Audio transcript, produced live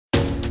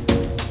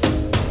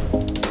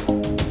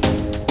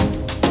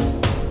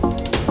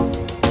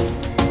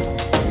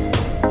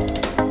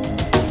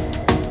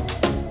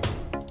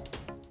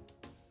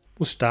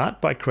We'll start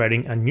by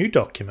creating a new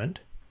document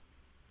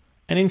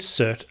and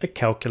insert a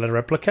calculator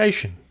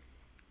application.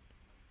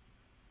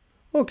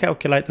 We'll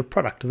calculate the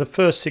product of the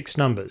first 6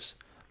 numbers.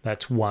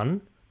 That's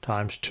 1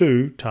 times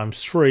 2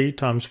 times 3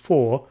 times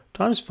 4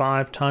 times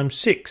 5 times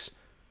 6,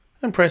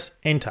 and press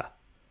enter.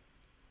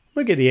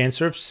 We get the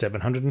answer of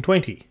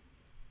 720.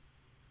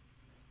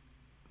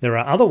 There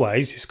are other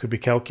ways this could be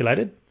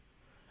calculated.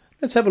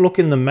 Let's have a look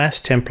in the maths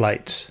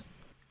templates.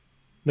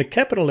 The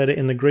capital letter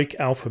in the Greek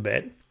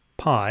alphabet,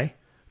 pi,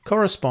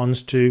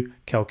 corresponds to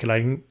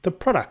calculating the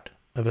product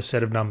of a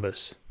set of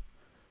numbers.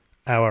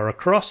 Arrow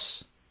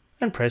across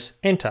and press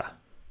enter.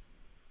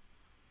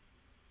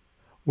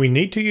 We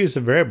need to use a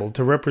variable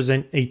to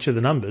represent each of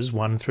the numbers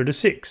 1 through to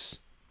 6.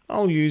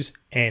 I'll use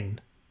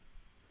n.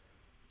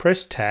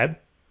 Press tab.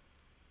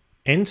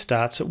 N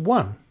starts at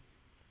 1.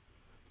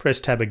 Press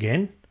tab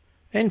again.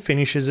 N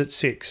finishes at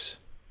 6.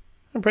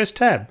 And press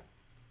tab.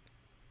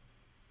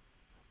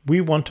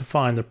 We want to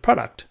find the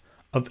product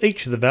of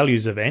each of the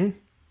values of n.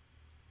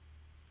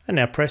 And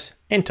now press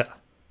enter.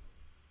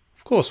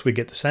 Of course, we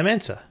get the same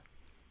answer.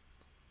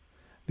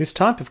 This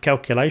type of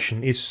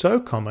calculation is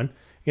so common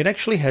it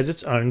actually has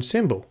its own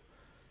symbol,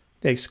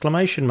 the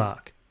exclamation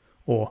mark,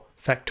 or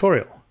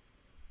factorial.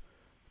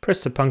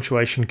 Press the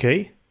punctuation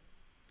key,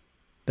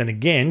 then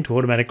again to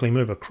automatically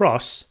move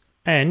across,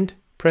 and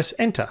press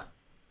enter.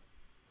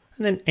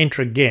 And then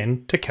enter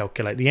again to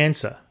calculate the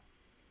answer.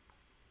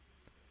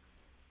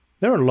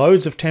 There are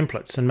loads of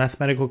templates and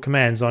mathematical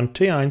commands on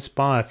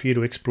TI-Nspire for you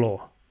to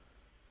explore.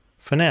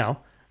 For now,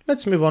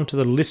 let's move on to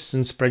the Lists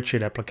and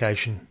Spreadsheet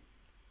application.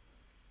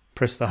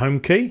 Press the Home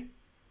key,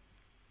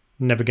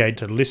 navigate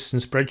to Lists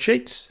and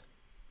Spreadsheets,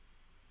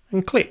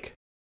 and click.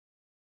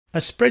 A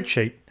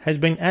spreadsheet has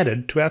been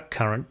added to our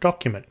current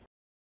document.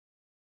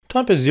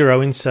 Type a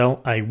 0 in cell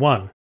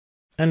A1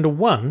 and a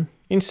 1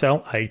 in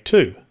cell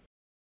A2.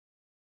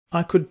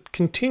 I could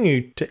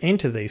continue to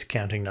enter these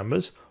counting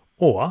numbers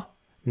or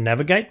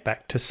navigate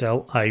back to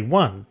cell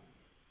A1.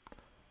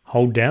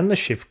 Hold down the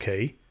Shift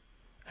key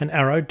and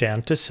arrow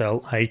down to cell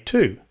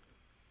A2.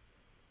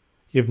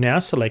 You've now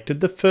selected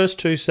the first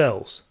 2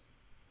 cells.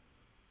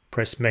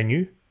 Press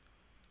Menu,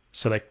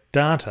 select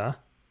Data,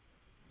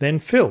 then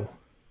Fill.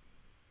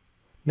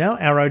 Now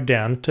arrow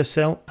down to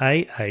cell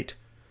A8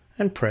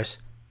 and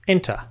press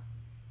Enter.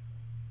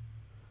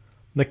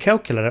 The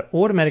calculator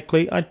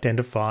automatically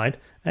identified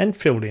and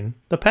filled in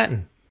the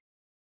pattern.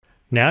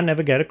 Now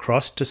navigate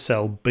across to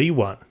cell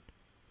B1.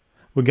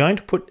 We're going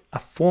to put a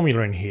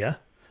formula in here,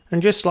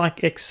 and just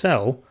like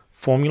Excel,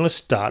 formulas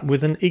start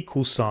with an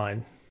equal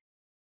sign.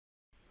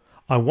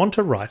 I want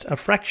to write a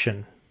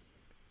fraction.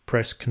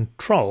 Press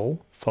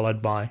Ctrl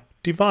followed by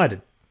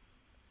divided.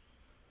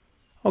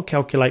 I'll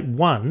calculate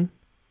 1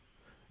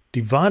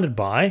 divided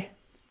by,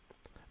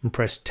 and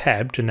press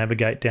Tab to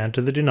navigate down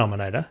to the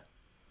denominator,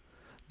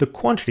 the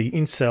quantity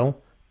in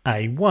cell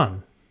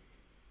A1.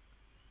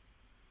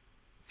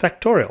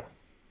 Factorial.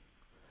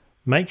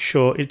 Make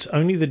sure it's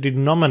only the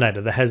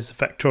denominator that has the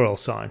factorial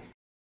sign.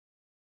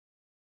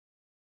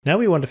 Now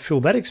we want to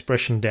fill that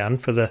expression down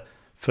for the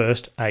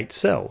first 8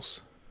 cells.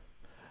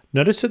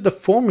 Notice that the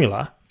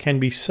formula can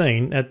be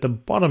seen at the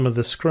bottom of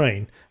the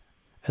screen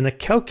and the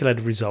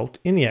calculated result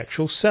in the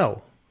actual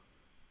cell.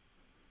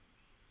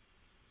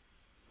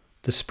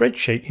 The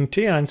spreadsheet in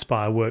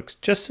TI-Nspire works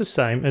just the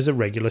same as a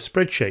regular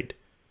spreadsheet.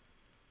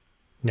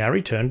 Now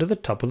return to the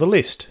top of the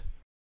list.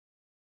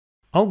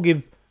 I'll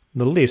give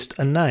the list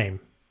a name.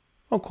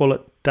 I'll call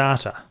it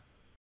Data.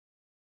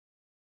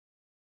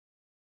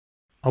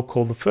 I'll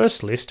call the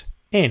first list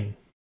N.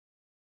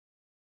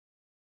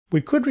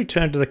 We could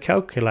return to the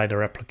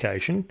calculator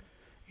application.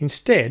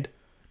 Instead,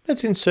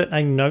 let's insert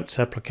a notes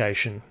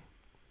application.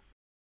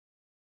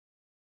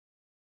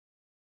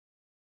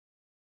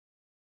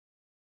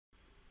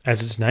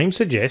 As its name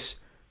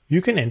suggests,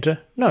 you can enter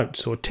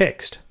notes or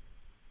text.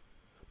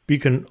 But you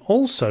can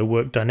also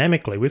work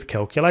dynamically with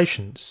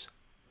calculations.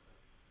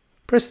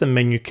 Press the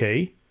Menu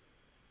key,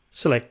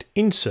 select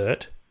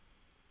Insert,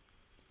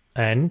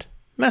 and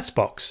Maths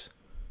box.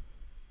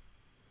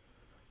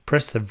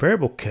 Press the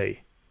Variable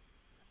key,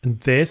 and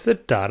there's the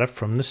data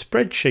from the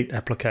Spreadsheet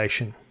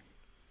application.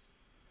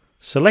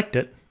 Select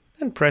it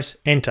and press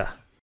Enter.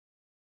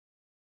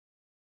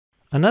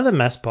 Another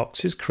Maths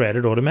box is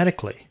created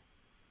automatically.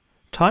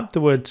 Type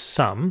the word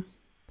sum,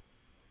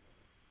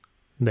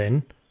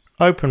 then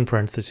open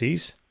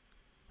parentheses,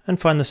 and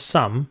find the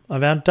sum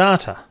of our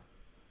data,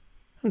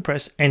 and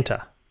press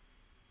Enter.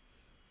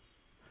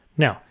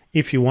 Now,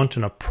 if you want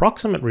an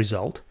approximate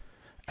result,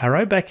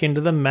 arrow back into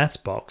the Maths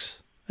box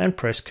and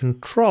press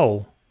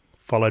Ctrl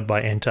followed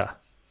by Enter.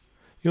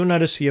 You'll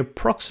notice the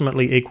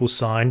approximately equal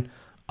sign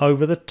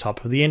over the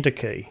top of the Enter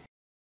key.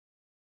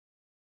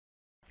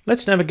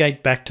 Let's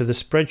navigate back to the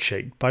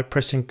spreadsheet by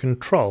pressing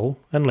Ctrl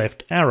and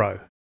left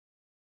arrow.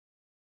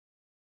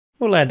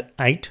 We'll add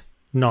 8,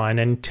 9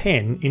 and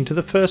 10 into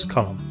the first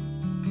column.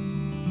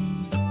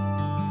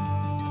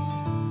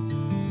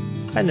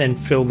 And then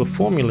fill the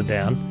formula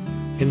down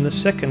in the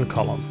second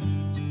column.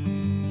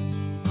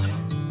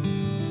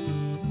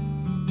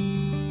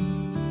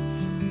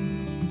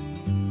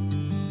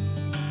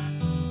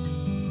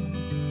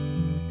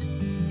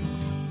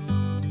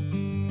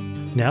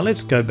 Now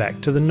let's go back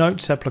to the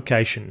Notes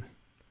application.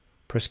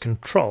 Press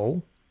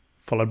Ctrl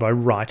followed by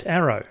right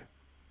arrow.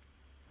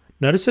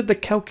 Notice that the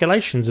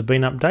calculations have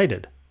been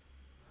updated.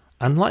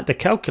 Unlike the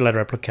calculator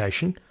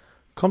application,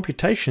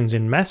 computations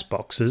in math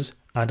boxes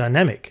are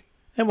dynamic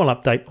and will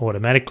update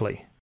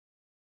automatically.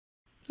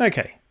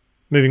 Okay,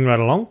 moving right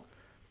along,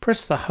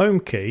 press the Home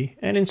key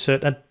and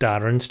insert a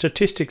Data and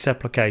Statistics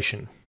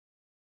application.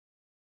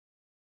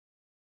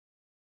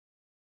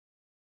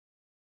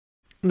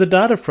 The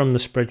data from the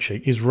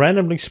spreadsheet is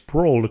randomly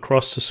sprawled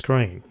across the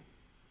screen.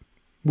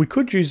 We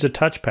could use the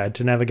touchpad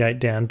to navigate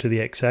down to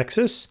the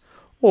x-axis,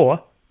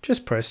 or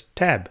just press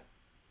Tab.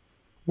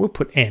 We'll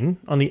put N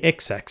on the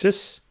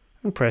x-axis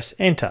and press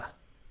Enter.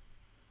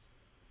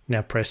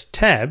 Now press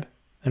Tab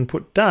and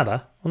put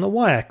Data on the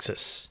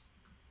y-axis.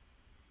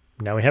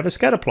 Now we have a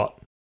scatterplot.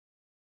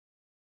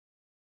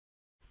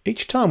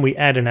 Each time we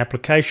add an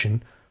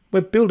application, we're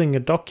building a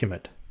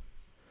document.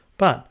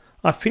 But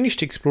I've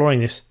finished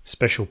exploring this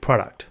special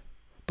product,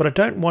 but I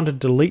don't want to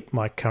delete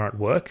my current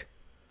work,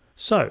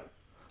 so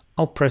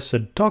I'll press the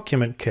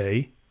Document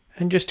key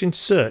and just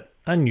insert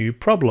a new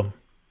problem.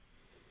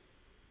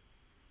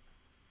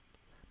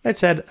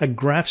 Let's add a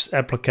graphs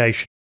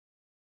application,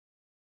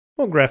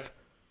 or graph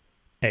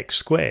x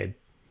squared.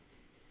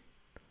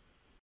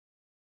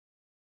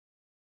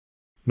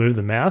 Move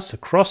the mouse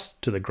across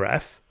to the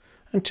graph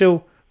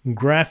until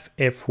graph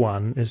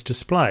F1 is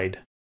displayed.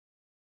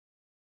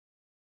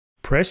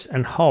 Press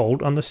and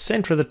hold on the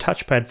center of the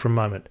touchpad for a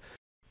moment.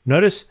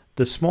 Notice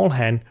the small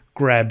hand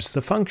grabs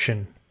the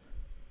function.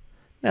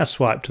 Now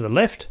swipe to the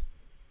left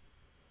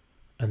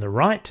and the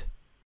right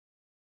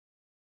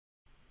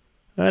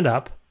and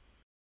up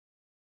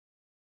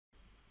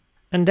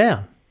and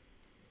down.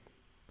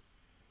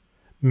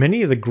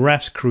 Many of the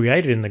graphs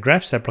created in the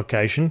Graphs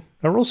application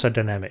are also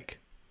dynamic.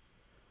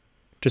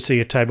 To see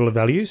a table of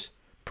values,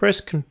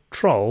 press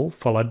Ctrl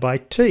followed by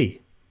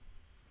T.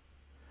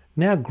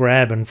 Now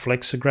grab and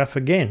flex the graph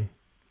again.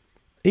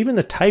 Even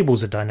the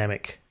tables are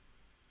dynamic.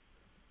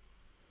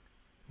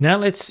 Now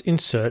let's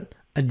insert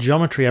a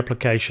geometry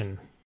application.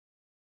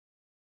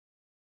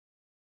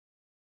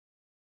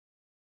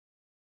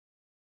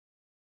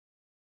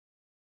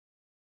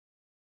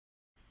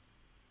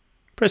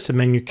 Press the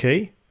menu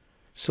key,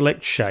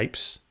 select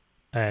Shapes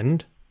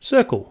and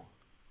Circle.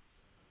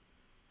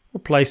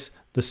 We'll place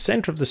the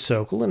center of the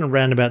circle and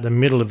around about the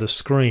middle of the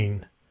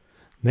screen.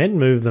 Then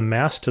move the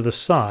mouse to the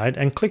side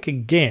and click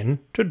again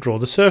to draw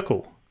the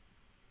circle.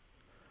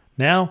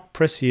 Now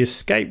press the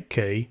Escape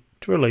key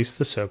to release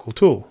the circle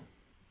tool.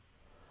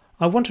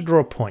 I want to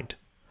draw a point.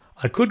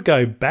 I could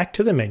go back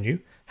to the menu,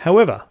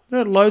 however, there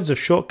are loads of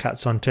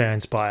shortcuts on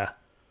TI-Nspire,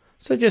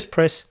 so just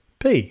press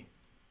P.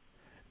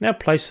 Now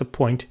place the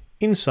point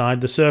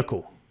inside the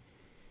circle.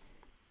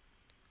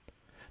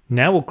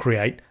 Now we'll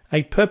create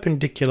a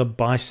perpendicular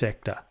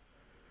bisector.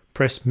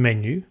 Press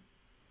Menu,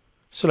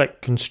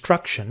 select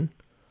Construction,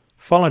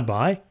 followed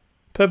by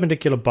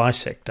Perpendicular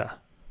Bisector.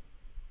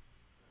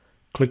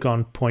 Click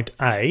on point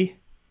A,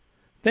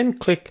 then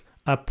click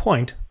a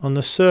point on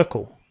the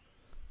circle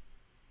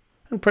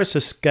and press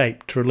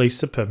Escape to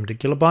release the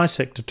Perpendicular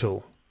Bisector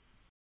tool.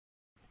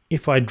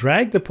 If I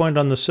drag the point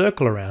on the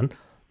circle around,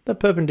 the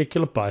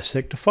perpendicular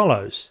bisector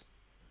follows.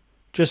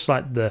 Just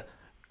like the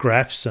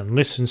graphs and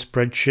lists and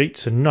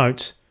spreadsheets and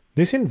notes,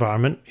 this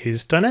environment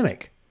is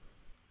dynamic.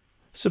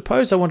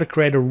 Suppose I want to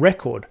create a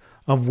record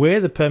of where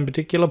the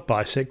perpendicular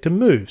bisector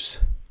moves.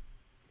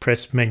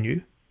 Press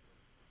Menu,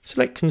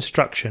 select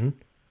Construction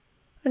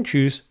and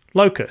choose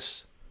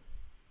Locus.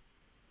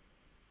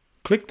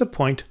 Click the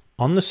point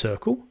on the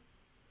circle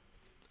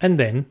and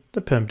then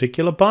the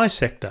perpendicular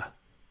bisector.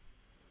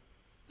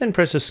 Then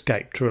press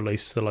Escape to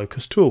release the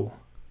Locus tool.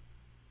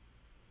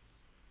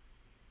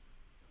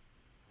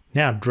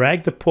 Now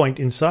drag the point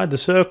inside the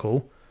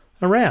circle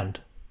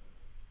around.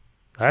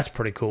 That's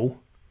pretty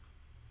cool.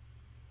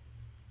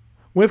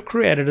 We've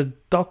created a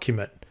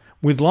document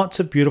with lots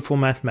of beautiful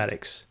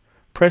mathematics.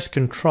 Press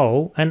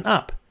Ctrl and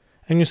up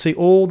and you'll see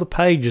all the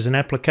pages and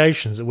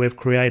applications that we've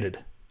created.